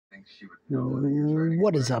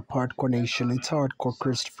What is up, Hardcore Nation? It's Hardcore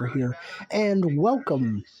Christopher here, and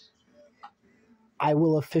welcome. I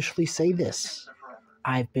will officially say this.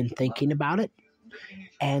 I've been thinking about it,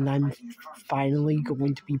 and I'm finally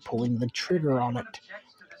going to be pulling the trigger on it.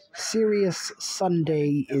 Serious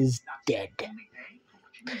Sunday is dead.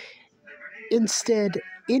 Instead,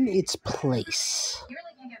 in its place,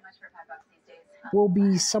 will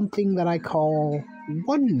be something that I call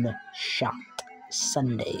one-shot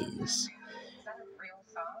Sundays.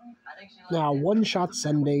 Now, one-shot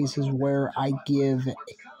Sundays is where I give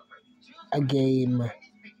a game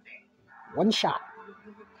one shot.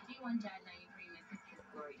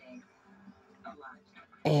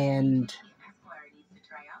 And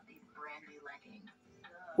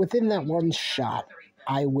within that one shot,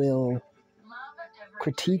 I will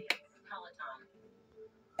critique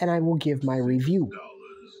and I will give my review.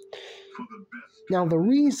 Now, the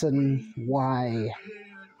reason why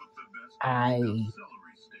I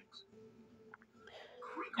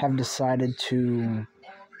have decided to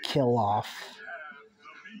kill off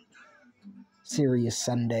Serious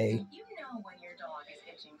Sunday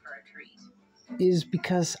is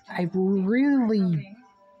because I really...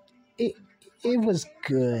 It was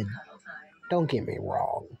good. Don't get me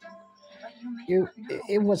wrong.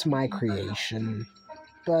 It was my creation,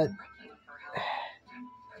 but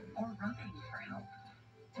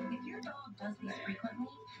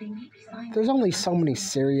there's only so many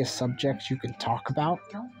serious subjects you can talk about,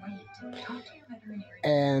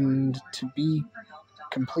 and to be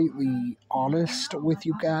completely honest with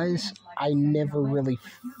you guys, I never really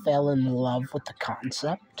fell in love with the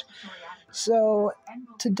concept. So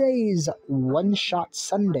today's one-shot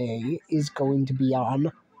Sunday is going to be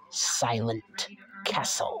on Silent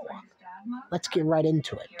Castle. Let's get right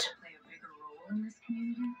into it.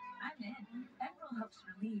 Helps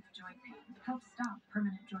relieve joint pain, helps stop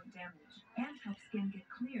permanent joint damage, and helps skin get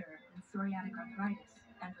clearer in psoriatic arthritis.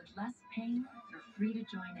 And with less pain, you're free to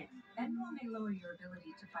join in. Enbrel may lower your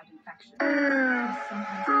ability to fight infection.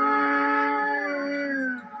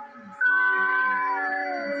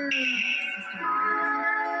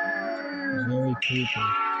 Very creepy.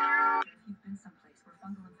 If you've been someplace where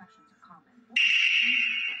fungal infections are common,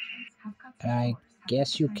 I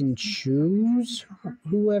guess you can choose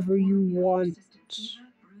whoever you want.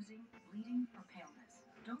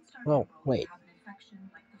 Oh, wait.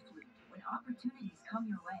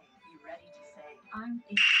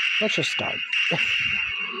 Let's just start.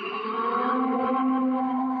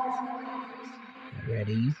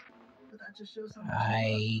 Ready?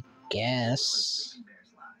 I guess.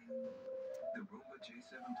 The Roomba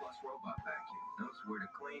J7 Plus robot vacuum knows where to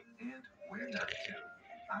clean and where not to.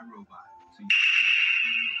 iRobot.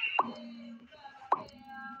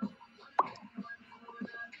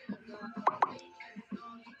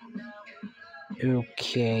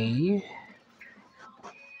 Okay.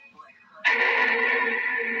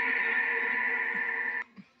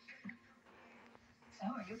 So,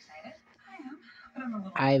 are you excited? I am, but I'm a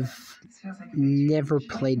little I've never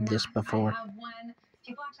played this before.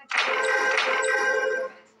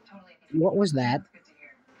 What was that?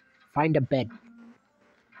 Find a bed.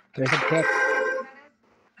 There's a bed.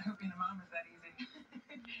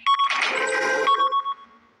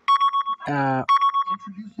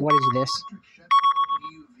 What is this?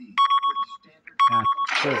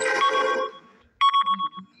 Sure.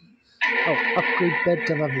 Oh, upgrade bed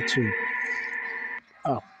to level 2.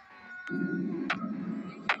 Oh.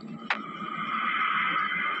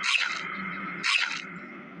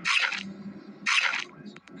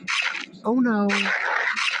 Oh no.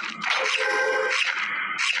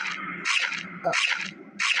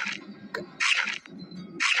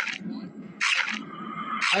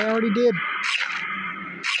 I already did.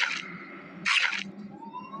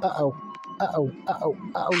 Uh-oh. Uh-oh. Uh-oh.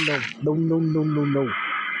 Uh-oh, no. No, no, no, no, no.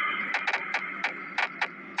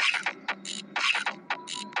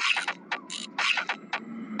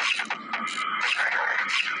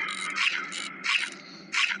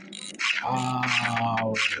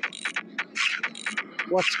 Oh.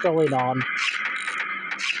 What's going on?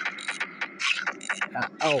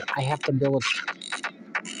 Oh, I have to build...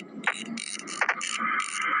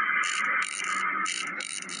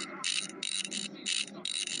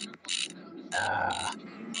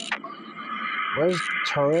 where's the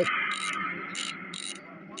turret?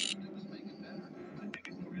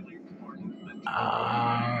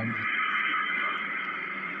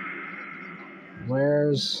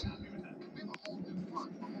 Where's...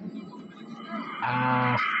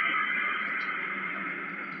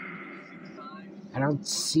 I don't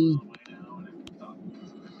see...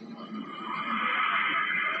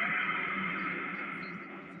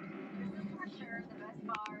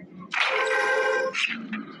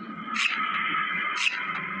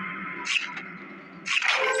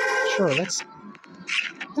 Sure, let's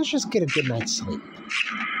just get a good night's sleep.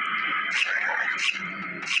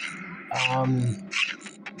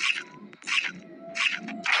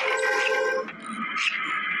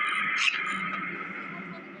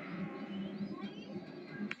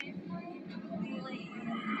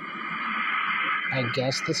 I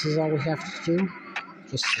guess this is all we have to do.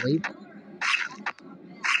 Just sleep.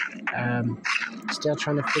 Still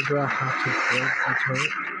trying to figure out how to build a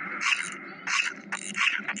turret.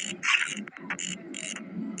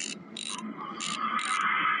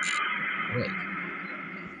 Wait.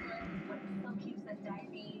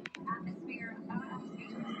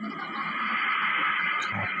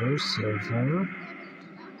 Copper, silver.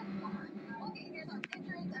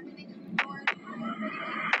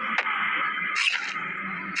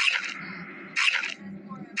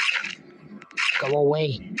 Go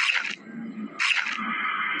away.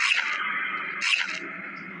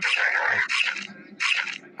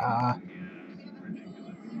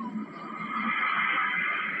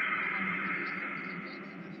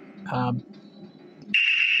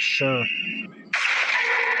 Sure.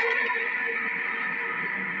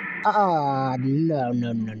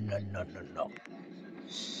 No.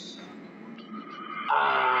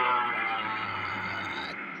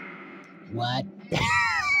 What?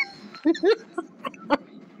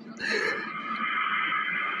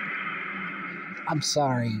 I'm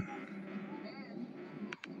sorry.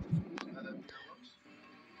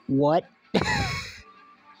 What?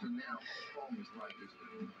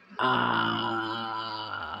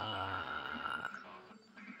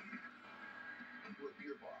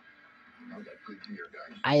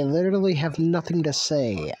 I literally have nothing to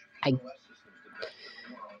say.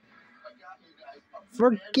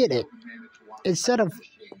 Forget it. Instead of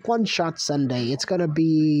one shot Sunday, it's gonna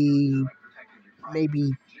be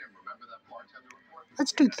maybe.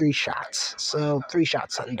 Let's do 3 shots. So 3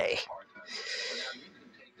 shots Sunday.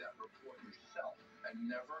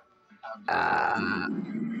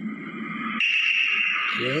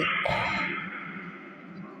 Yeah.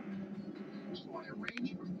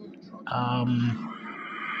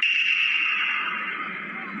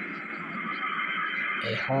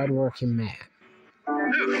 A hardworking man.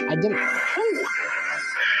 I didn't.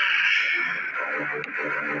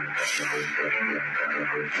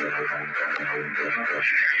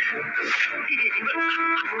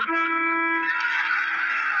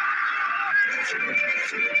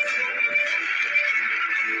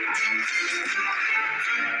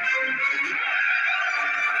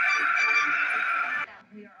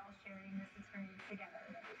 We are all sharing this experience together.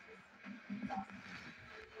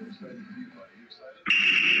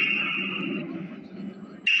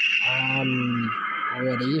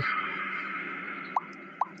 Ready?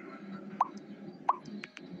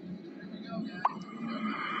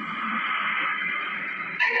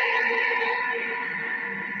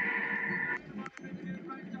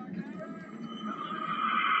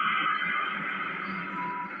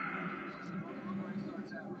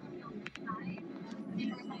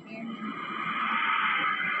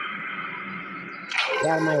 Get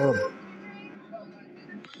out of my room.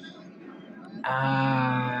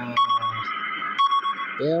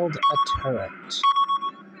 Build a turret.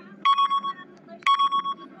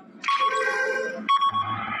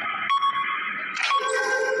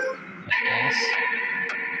 I guess.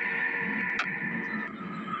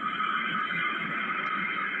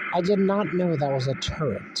 I did not know that was a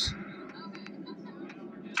turret.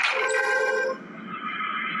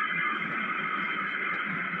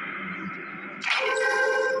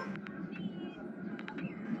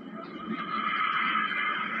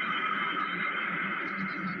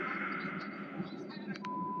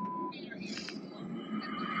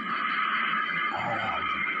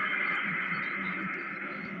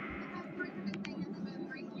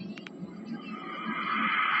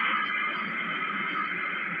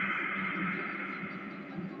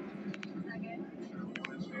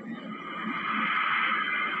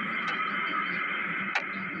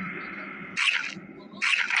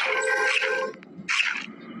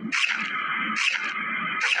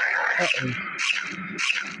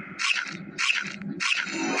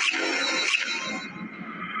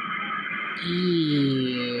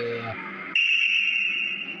 Yeah.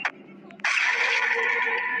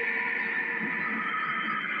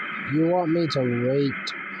 You want me to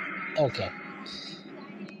rate? Okay.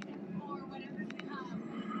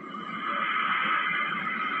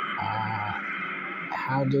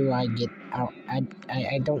 How do I get out?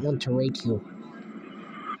 I don't want to rate you.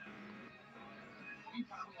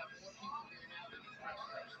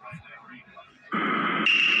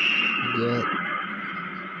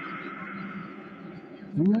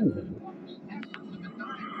 Ooh.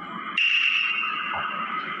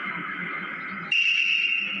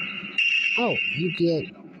 Oh, you get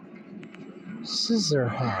scissor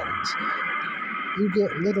hands. You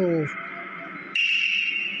get little...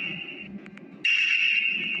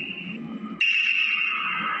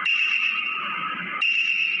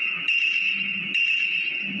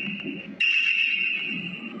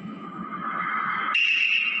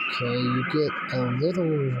 Okay, you get a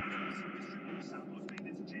little...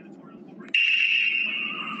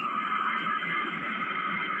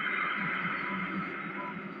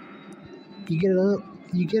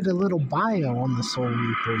 You get a little bio on the Soul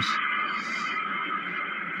Reapers.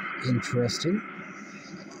 Interesting.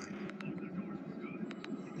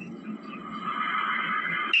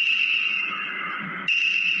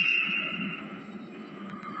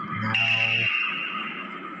 Now,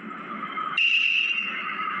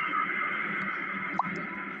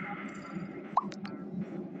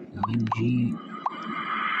 UG.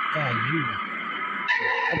 Yeah, you.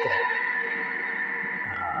 Okay.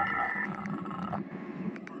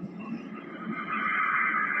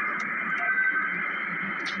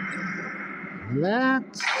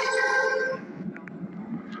 Let's...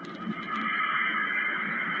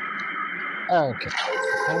 Okay.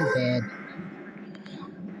 Found bed.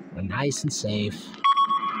 We're nice and safe.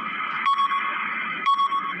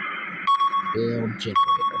 Build generator.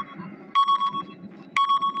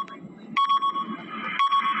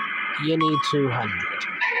 You need 200.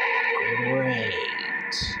 Great.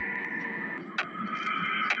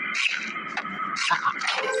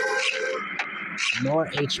 More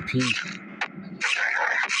HP.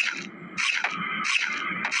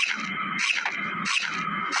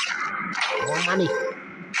 More money.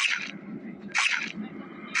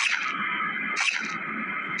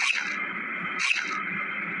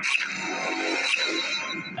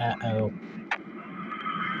 Uh-oh.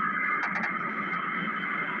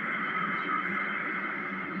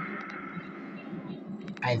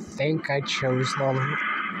 I think I chose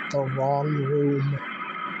the wrong room.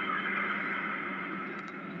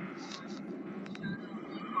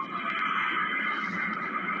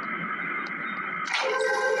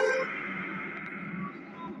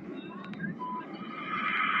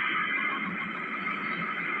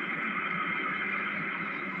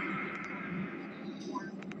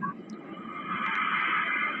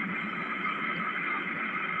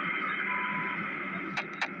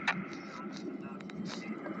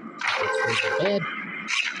 Bed.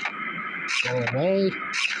 Go away.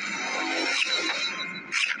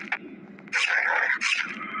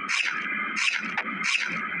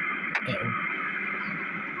 Uh-oh.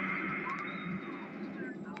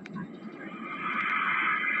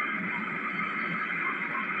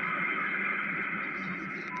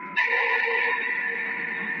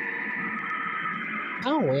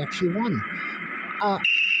 Oh, we actually won.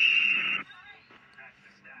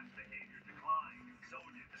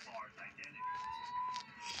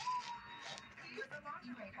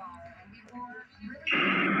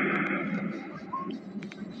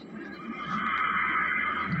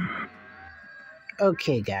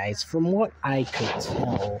 Okay, guys, from what I could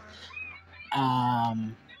tell,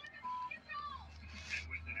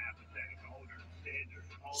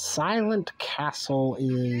 Silent Castle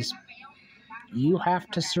is you have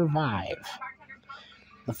to survive.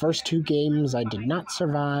 The first 2 games I did not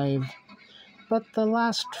survive, but the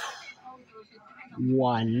last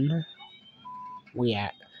one,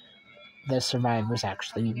 the survivors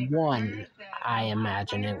actually won. I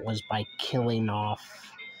imagine it was by killing off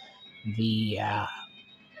the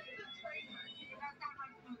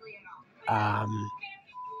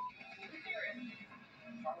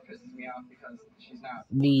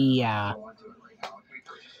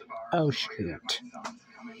oh shoot,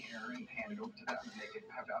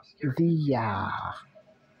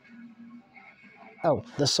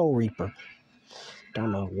 the Soul Reaper.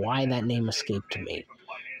 Don't know why that name escaped me,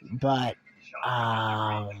 but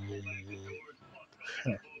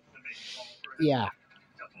yeah,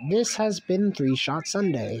 this has been 3 Shot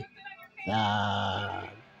Sunday, the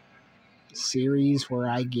series where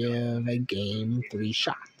I give a game 3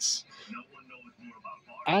 shots.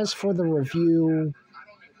 As for the review,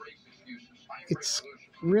 it's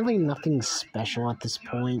really nothing special at this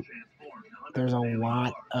point. There's a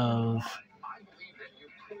lot of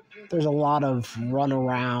run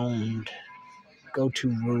around, go to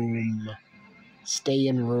room, stay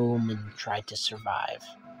in room, and try to survive.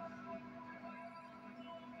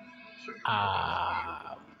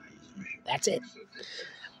 That's it.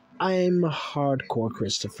 I'm Hardcore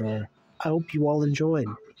Christopher. I hope you all enjoyed.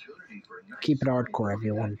 Keep it hardcore,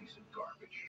 everyone.